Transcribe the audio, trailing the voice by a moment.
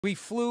We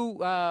flew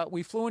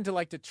into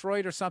like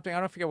Detroit or something. I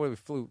don't forget where we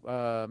flew.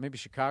 Maybe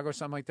Chicago or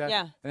something like that.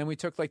 Yeah. And then we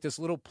took like this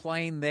little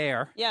plane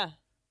there. Yeah.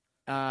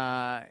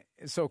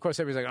 So of course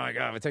everybody's like, oh my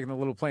God, we're taking a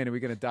little plane. Are we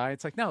going to die?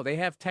 It's like, no, they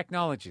have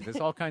technology. There's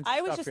all kinds of stuff I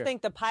always just here.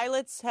 think the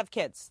pilots have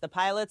kids. The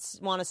pilots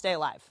want to stay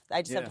alive.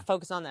 I just have to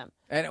focus on them.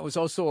 And it was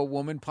also a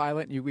woman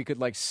pilot, and we could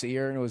like see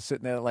her, and it was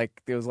sitting there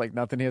like there was like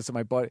nothing here. So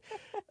my buddy,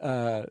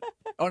 oh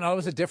no, it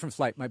was a different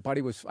flight.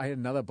 I had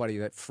another buddy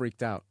that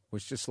freaked out.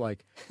 Was just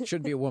like,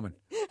 shouldn't be a woman.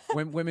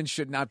 Women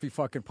should not be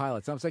fucking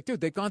pilots. I was like, dude,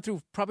 they've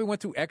probably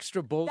went through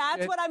extra bullshit.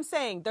 That's what I'm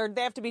saying.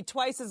 They have to be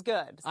twice as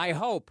good. I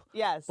hope.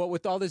 Yes. But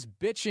with all this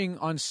bitching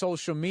on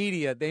social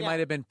media, they might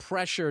have been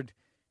pressured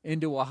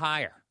into a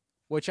hire,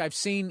 which I've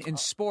seen in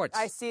sports.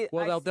 I see.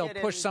 Well, they'll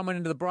push someone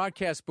into the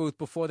broadcast booth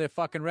before they're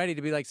fucking ready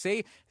to be like,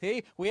 see,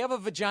 we have a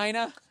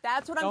vagina.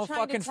 That's what I'm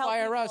trying to tell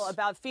people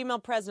about female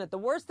president. The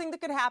worst thing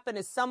that could happen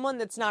is someone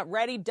that's not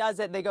ready does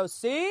it. They go,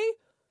 see?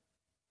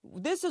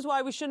 This is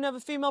why we shouldn't have a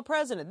female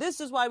president. This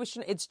is why we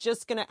shouldn't. It's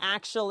just going to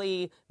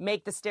actually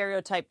make the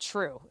stereotype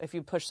true if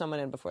you push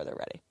someone in before they're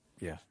ready.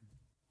 Yeah.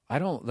 I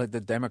don't like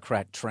the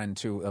Democrat trend,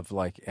 too, of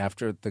like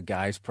after the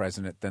guy's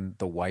president, then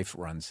the wife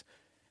runs.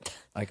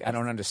 Like, I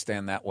don't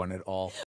understand that one at all.